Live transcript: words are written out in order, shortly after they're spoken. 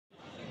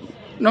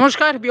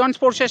নমস্কার, বিয়ন্ড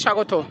স্পোর্টসে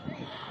স্বাগত।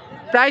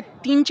 প্রায়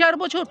 ৩-৪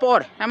 বছর পর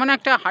এমন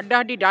একটা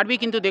হাড্ডাহাড্ডি ডার্বি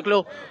কিন্তু দেখলো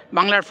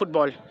বাংলার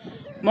ফুটবল।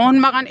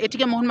 মোহনবাগান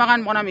এটিকে মোহনবাগান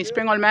বনাম ইস্ট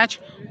বেঙ্গল ম্যাচ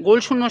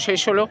গোলশূন্য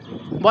শেষ হলো।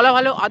 বলা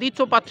ভালো আদিত্য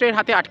পাত্রের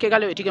হাতে আটকে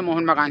গেল এটিকে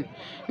মোহনবাগান।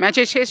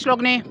 ম্যাচের শেষ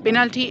লগ্নে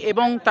পেনাল্টি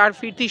এবং তার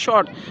ফিরতি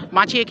শট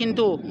বাঁচিয়ে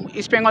কিন্তু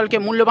ইস্ট বেঙ্গলকে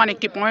মূল্যবান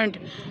একটি পয়েন্ট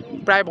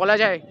প্রায় বলা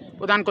যায়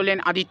প্রদান করলেন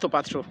আদিত্য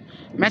পাত্র।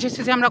 ম্যাচের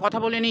শেষে আমরা কথা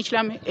বলে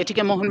নিয়েছিলাম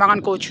এটিকে মোহনবাগান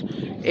কোচ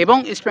এবং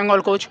ইস্ট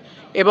বেঙ্গল কোচ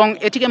এবং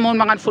এটিকে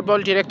মোহনবাগান ফুটবল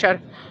ডিরেক্টর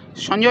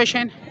সঞ্জয়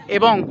সেন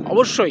এবং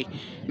অবশ্যই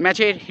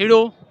ম্যাচের হিরো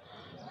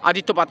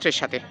আদিত্য পাত্রের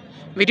সাথে।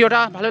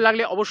 ভিডিওটা ভালো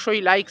লাগলে অবশ্যই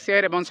লাইক,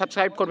 শেয়ার এবং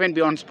সাবস্ক্রাইব করবেন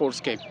বিয়ন্ড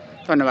স্পোর্টসকে।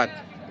 ধন্যবাদ।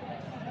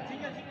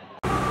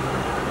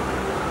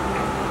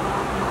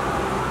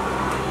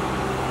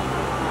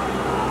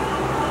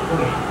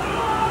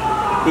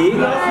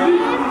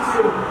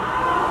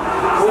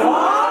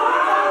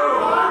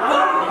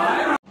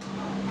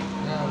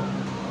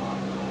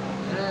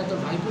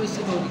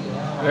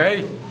 এই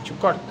চুপ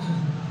কর।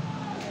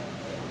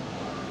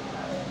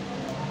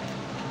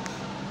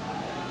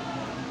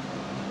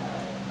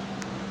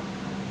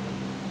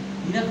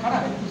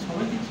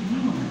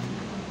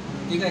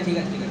 ঠিক আছে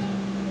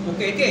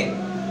ওকে একে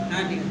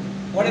হ্যাঁ ঠিক আছে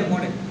পরে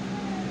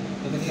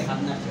তোকে থেকে হাত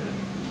নাড়ছে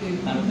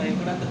তাড়াতাড়ি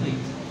করা তো তুই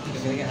তোকে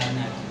থেকে হাত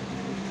নাড়ছে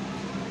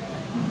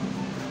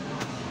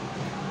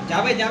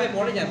যাবে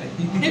পরে যাবে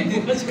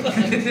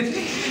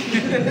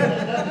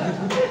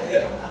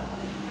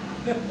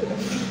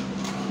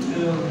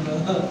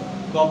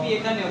কপি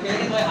এখানে ওকে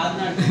থেকে তুই হাত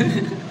নাড়ছে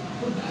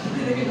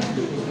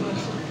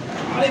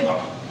আরে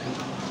বাবা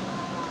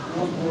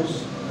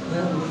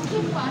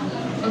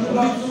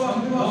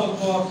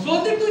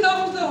সন্দীপ তুই না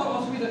বলতে হবে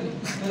অসুবিধা নেই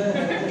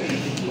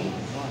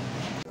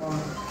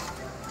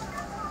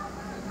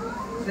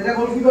সেটা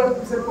গোলকিপার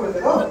সেভ করে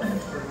দেবো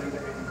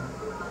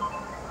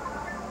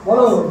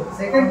বলো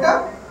সেকেন্ডটা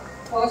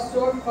ফার্স্ট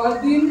শট ফার্স্ট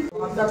দিন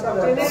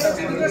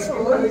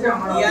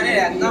ইয়ানের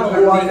একদম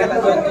হয়ে গেল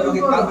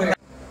তোকে কাল করে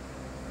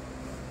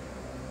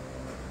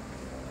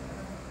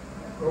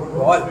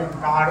বল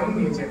কারণ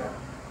নিচে না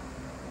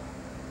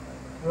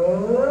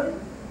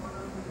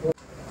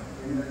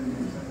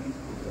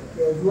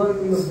ক্যাজুয়াল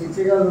গুলো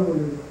নিচে গেল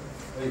বলে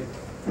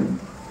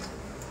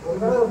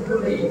ওটা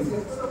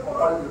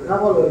না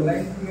বলো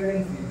লাইন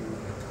ক্লিয়ারিং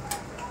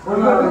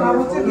ওটা নাম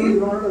হচ্ছে কি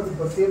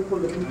সেভ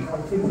করলে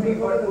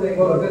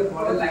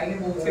বলে লাইনে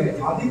পৌঁছে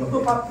গেছে আদিত্য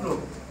পাত্র।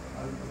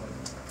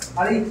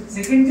 আর এই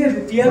সেকেন্ড যে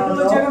টিয়ার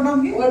গুলো ছিল নাম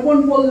কি ওপন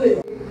বললে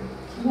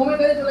মোমেন্ট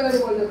কাছে চলে গেছে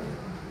বললে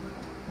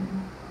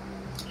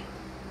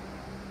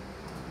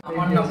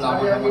আমার নাম লাভ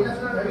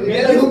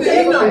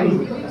এই নাম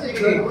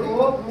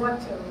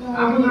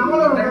আমি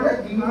বলো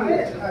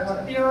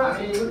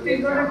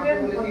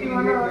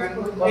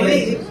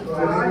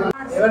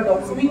এবার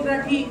ডকুমেন্টটা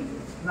ঠিক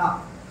না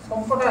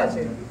সংকট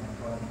আছে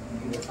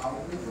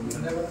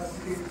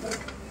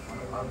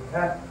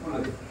হ্যাঁ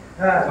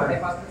হ্যাঁ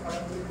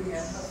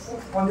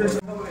 50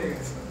 হয়ে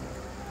গেছে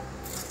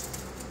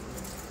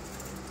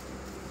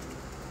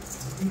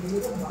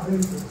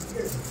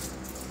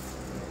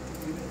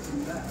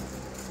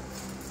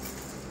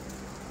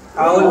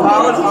ফাউল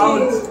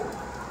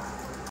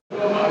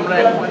আমরা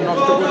এক পয়েন্ট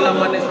নষ্ট করলাম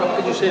মানে সব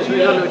কিছু শেষ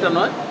হয়ে গেল এটা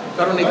নয়,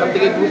 কারণ এখান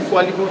থেকে গ্রুপ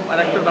কোয়ালিফাই আর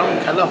একটা রাউন্ড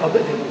খেলা হবে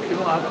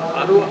এবং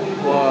আরও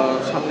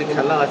সামনে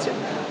খেলা আছে।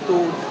 তো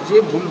যে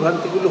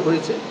ভুলভ্রান্তিগুলো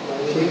হয়েছে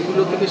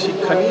সেইগুলো থেকে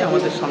শিক্ষা নিয়ে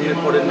আমাদের সামনের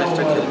পরের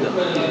ম্যাচটা খেলতে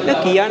হবে।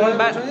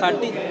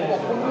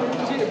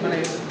 মানে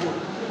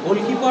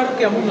গোলকিপার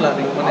কেমন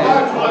লাগে, মানে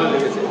ভালো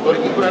লেগেছে।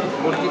 গোলকিপার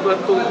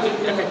তো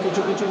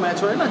কিছু ম্যাচ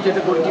হয় না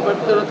যেটা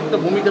গোলকিপারদের একটা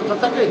ভূমিকা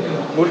থাকে।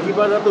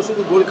 গোলকিপাররা তো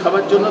শুধু গোল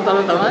খাবার জন্য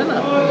তারা দাঁড়ায় না,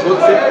 গোল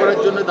সেভ করার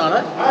জন্য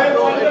দাঁড়ায়।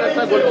 তো এটা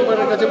একটা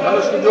গোলকিপারের কাছে ভালো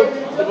সুযোগ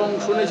এবং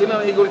শুনেছিলাম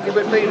এই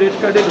গোলকিপারটাই রেড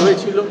কার্ডেড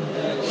হয়েছিল।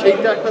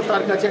 সেইটা একটা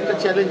তার কাছে একটা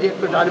চ্যালেঞ্জ।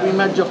 একটা ডার্বি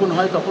ম্যাচ যখন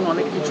হয় তখন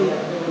অনেক কিছু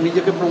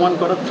নিজেকে প্রমাণ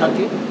করার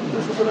থাকে। তো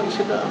সুতরাং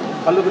সেটা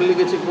ভালো করে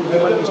লেগেছে।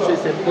 গোলকিপার নিশ্চয়ই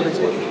সেভ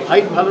করেছে।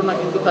 হাইট ভালো না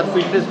কিন্তু তার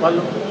ফিটনেস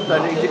ভালো,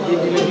 তার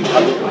এজিলিটি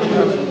ভালো,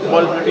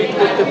 বল রিড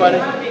করতে পারে,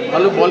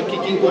 ভালো বল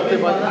কিকিং করতে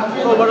পারে।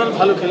 ওভারঅল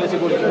ভালো খেলেছে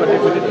গোলকিপার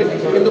ডেফিনেটলি।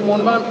 কিন্তু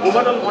মোহনবাগান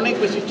ওভারঅল অনেক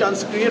বেশি চান্স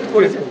ক্রিয়েট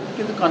করেছে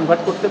কিন্তু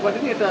কনভার্ট করতে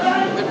পারেনি। এটা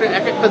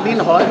একটা দিন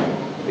হয়,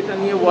 এটা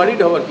নিয়ে ওয়ারিড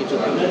হওয়ার কিছু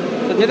নেই।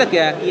 যেটা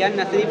কিয়ান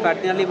নাসিরি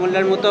পার্সোনালি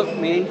বলার মতো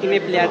মেইন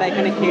টিমের প্লেয়াররা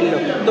এখানে খেললো,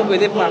 তো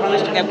এদের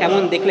পারফরমেন্সটা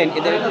কেমন দেখলেন?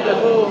 এদের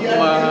দেখো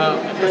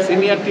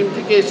সিনিয়র টিম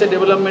থেকে এসে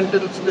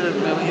ডেভেলপমেন্টাল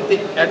এতে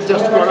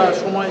অ্যাডজাস্ট করার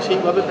সময়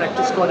সেইভাবে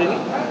প্র্যাকটিস করেনি,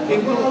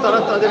 কিন্তু তারা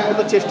তাদের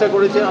মতো চেষ্টা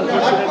করেছে।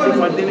 আনফর্চুনেটলি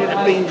ফারদিনের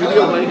একটা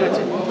ইঞ্জুরিও হয়ে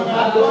গেছে।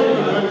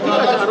 ঠিক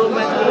আছে, আরও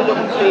ম্যাচগুলো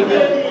যখন খেলবে।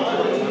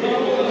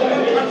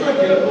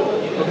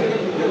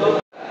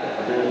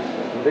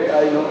 Today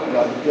I know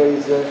Aditya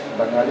is a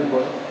Bengali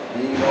boy.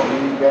 He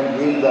can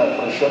give the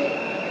pressure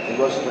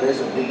because today is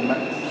a big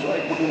match. So I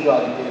put in the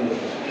Aditya in the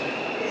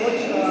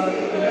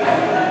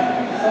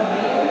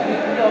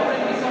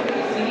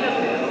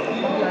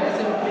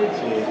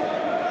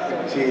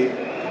See,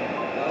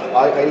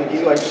 I'll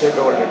give, I said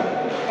already,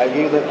 I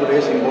give the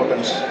today's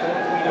importance.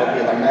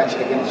 Okay, the match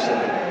against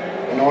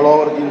in all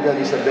our teams there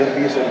is a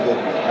derby,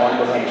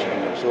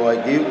 so I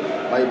give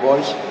my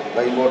boys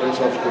the importance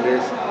of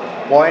today's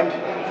point.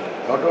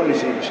 Not only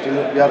see, still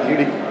we are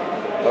leading.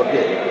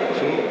 Okay,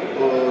 so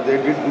they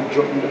did good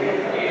job in the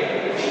game.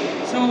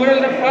 So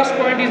overall, the first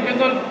point is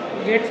Bengal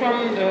get from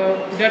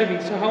Derby.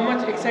 So how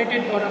much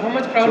excited or how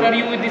much proud are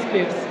you with these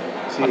players?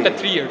 See, After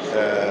 3 years.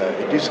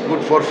 It is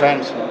good for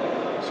fans.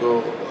 So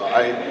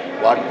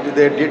what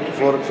they did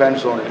for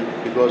fans only,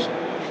 because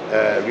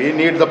we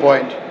need the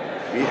point.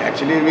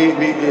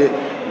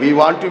 We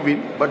want to win,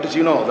 but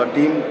you know the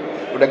team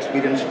good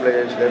experienced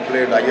players. They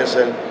played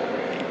ISL.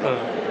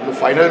 The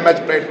final match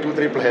played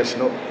 2-3 players.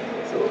 No,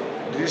 so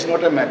this is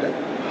not a matter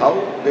how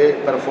they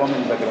perform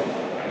in the ground.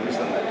 This is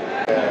the matter.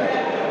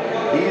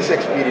 He is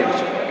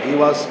experienced. He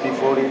was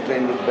before he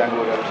trained with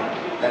Bengal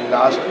and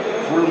last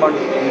full month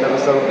in the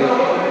reserve team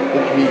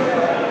with me.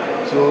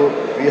 So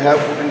we have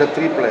put in the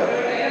 3 player.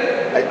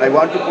 I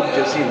want to put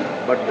Jassim,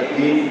 but the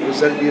team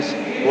result is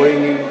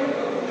going in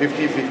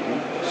 50-50.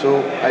 So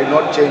I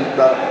not change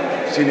the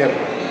senior.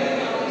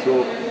 So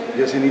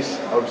Jassim is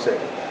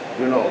outside.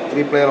 You know,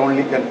 3 player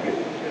only can play.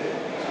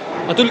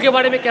 Atul के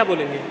बारे में क्या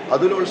बोलेंगे?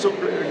 Athul also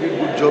did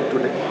good job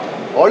today.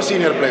 All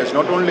senior players,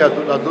 not only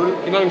Athul,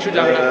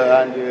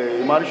 and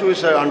Himanshu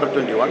is under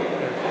 21,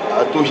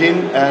 Tuhin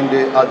and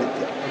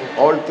Aditya.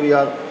 All 3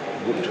 are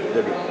good.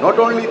 They did. Not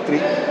only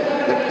 3,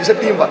 it's a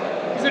teamwork.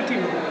 It's a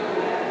team.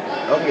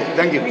 Okay,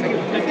 thank you.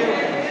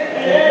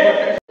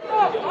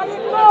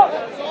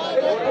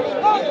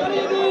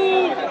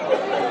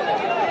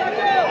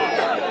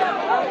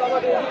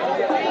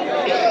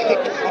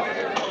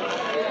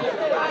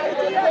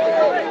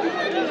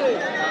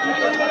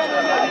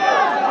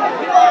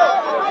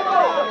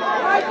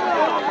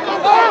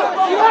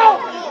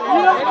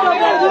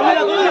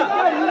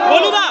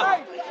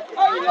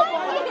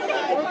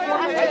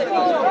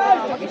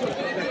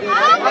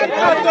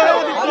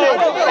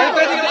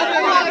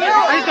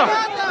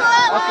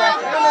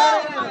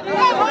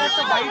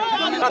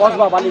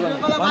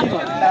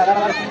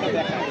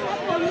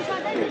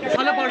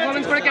 ভালো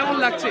performance করে কেমন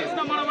লাগছে?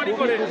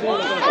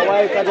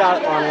 সবাই কাছে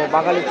মানে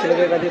বাঙালির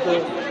ছেলেদের কাছে তো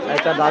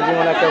একটা দার্জিলিং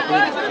মানে একটা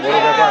খুব বড়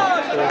ব্যাপার।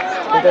 তো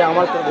এটাই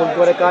আমার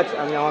গোলকিপারের কাজ,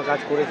 আমি আমার কাজ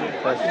করেছি।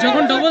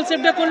 যখন ডবল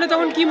সেভটা করলে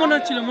তখন কি মনে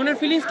হচ্ছিল? মনের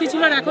ফিলিংস কি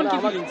ছিল আর এখন কি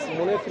ফিলিংস?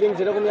 মনের ফিলিংস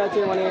যেরকমই আছে,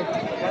 মানে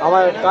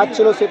আমার কাজ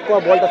ছিল সেভ করা,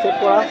 বলটা সেভ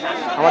করা,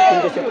 আমার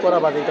টিমকে সেভ করা,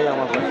 বাদ এটাই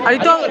আমার কাজ। আর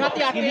তো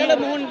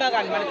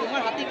মোহনবাগান মানে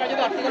তোমার হাতে কাজে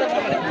তো আর্থিক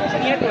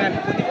সিনিয়র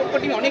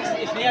প্রতিপক্ষ টিম অনেক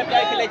সিনিয়র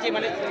প্লেয়ার খেলেছে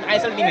মানে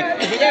আইএসএল টিমে,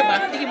 সেই জায়গায়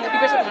বাদ থেকে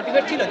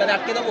মোটিভেট ছিল তাদের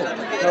আটকে দেবো না,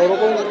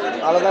 ওরকম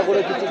আলাদা করে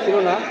কিছু ছিল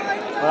না।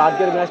 আর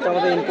আজকের ম্যাচটা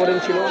আমাদের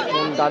ইম্পর্টেন্ট ছিল,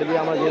 ডার্বি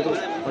আমরা যেহেতু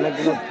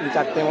অনেকগুলো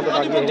 4টের মতো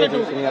ডার্বি হেরেছি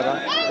সিনিয়ররা,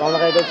 তো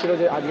আমরা এটা ছিল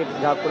যে আজকে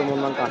যা করে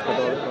মোহনবাগানকে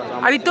আটকাতে হবে।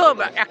 আর তো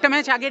একটা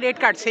ম্যাচ আগে রেড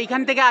কার্ড,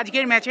 সেইখান থেকে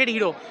আজকের ম্যাচের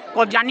হিরো,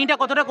 জার্নিটা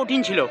কতটা কঠিন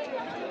ছিল?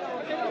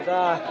 এটা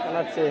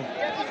জানাচ্ছে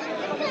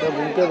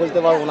বলতে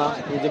পারবো না,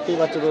 দেখতেই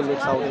পাচ্ছ তো লোক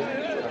সাউথে।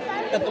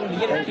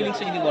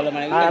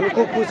 হ্যাঁ, আমি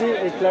খুব খুশি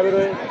এই ক্লাবের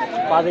হয়ে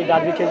 5 এই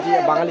ডার্বি খেলছি,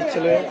 বাঙালির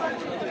ছেলে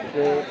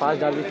যে 5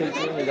 ডার্বি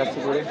খেলছি এই জার্সি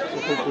করে,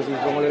 খুব খুশি।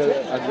 বেঙ্গলের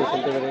আজকে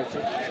খেলতে পেরেছি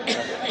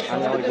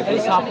আমি, আমার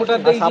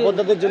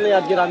সাপোর্টারদের জন্যই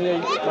আজকের আমি এই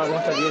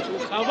পারফরমেন্সটা দিয়েছি।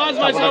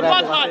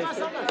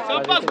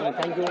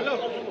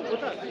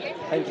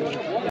 Thank you.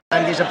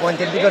 I'm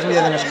disappointed because we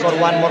didn't score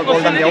one more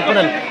goal than the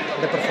opponent.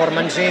 The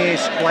performance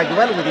is quite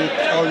well. We did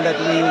all that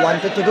we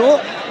wanted to do.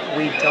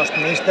 We just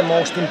missed the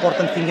most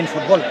important thing in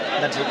football.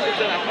 That's it.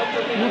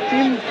 Your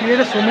team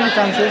created so many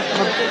chances,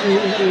 but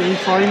we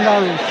saw in the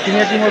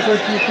senior team also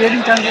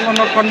creating chances were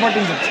not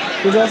converting them.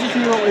 So we also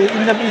see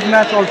in the big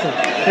match also,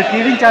 the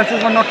creating chances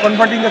were not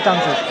converting the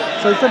chances.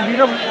 So it's a bit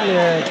of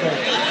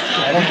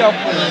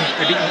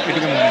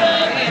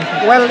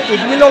Well,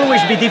 it will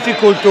always be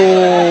difficult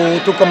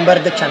to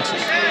convert the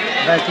chances,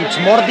 but it's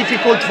more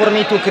difficult for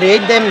me to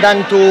create them than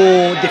to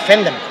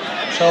defend them.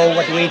 So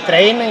what we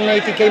train in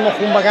Atk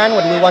Mohunbagan,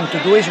 what we want to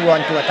do is we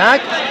want to attack,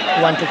 we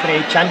want to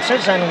create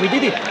chances, and we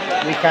did it.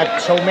 We had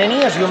so many,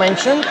 as you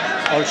mentioned.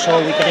 Also,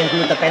 we can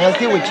include the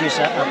penalty, which is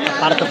a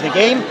part of the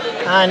game,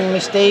 and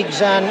mistakes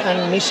and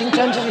missing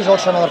chances is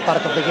also another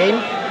part of the game.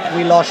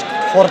 We lost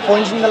 4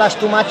 points in the last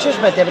 2 matches,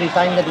 but every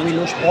time that we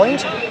lose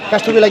points, it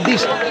has to be like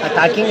this: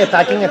 attacking,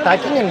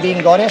 and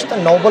being honest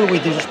and noble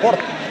with this sport.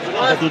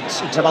 But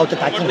it's about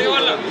attacking.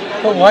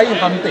 So why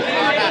Hamte?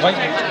 Why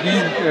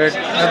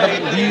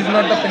he is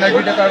not the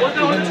penalty taker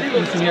even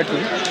in senior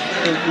team?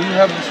 So you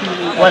have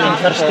Well, in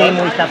first team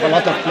we have a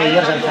lot of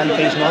players, and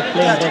Hamte is not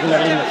playing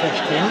regularly in the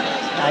first team.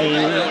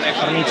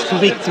 For me, it's too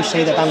big to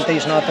say that Hamte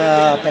is not a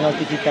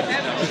penalty kicker.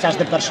 He has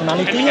the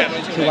personality.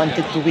 He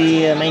wanted to be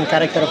a main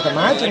character of the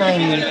match, and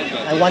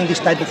I want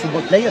this type of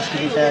football players. He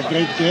did a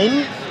great game.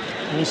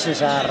 Misses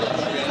are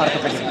part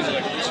of the game.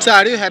 So,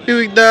 are you happy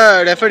with the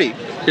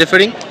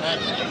refereeing?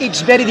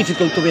 It's very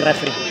difficult to be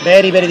referee.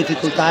 Very, very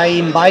difficult. I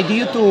invite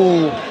you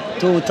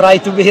to try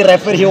to be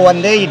referee one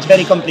day. It's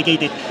very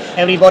complicated.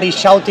 Everybody's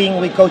shouting.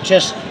 We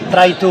coaches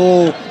try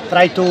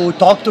to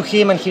talk to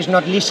him, and he's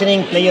not listening.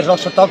 Players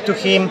also talk to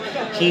him.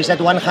 He's at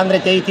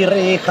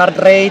 180 heart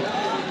rate.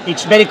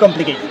 It's very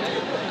complicated.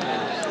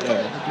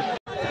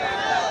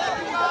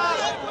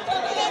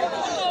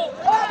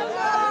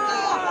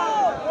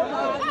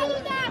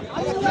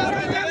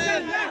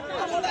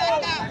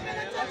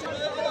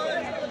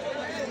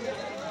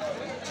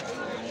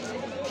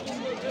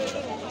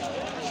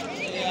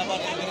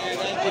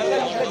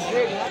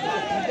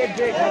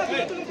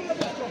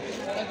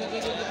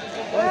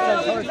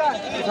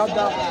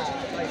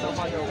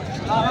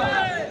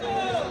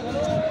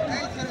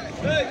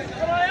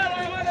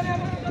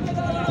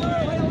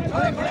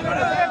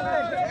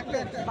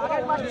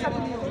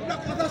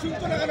 কথা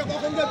শুনছো না কেন?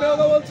 কখন যে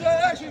বেরোবে বলছে?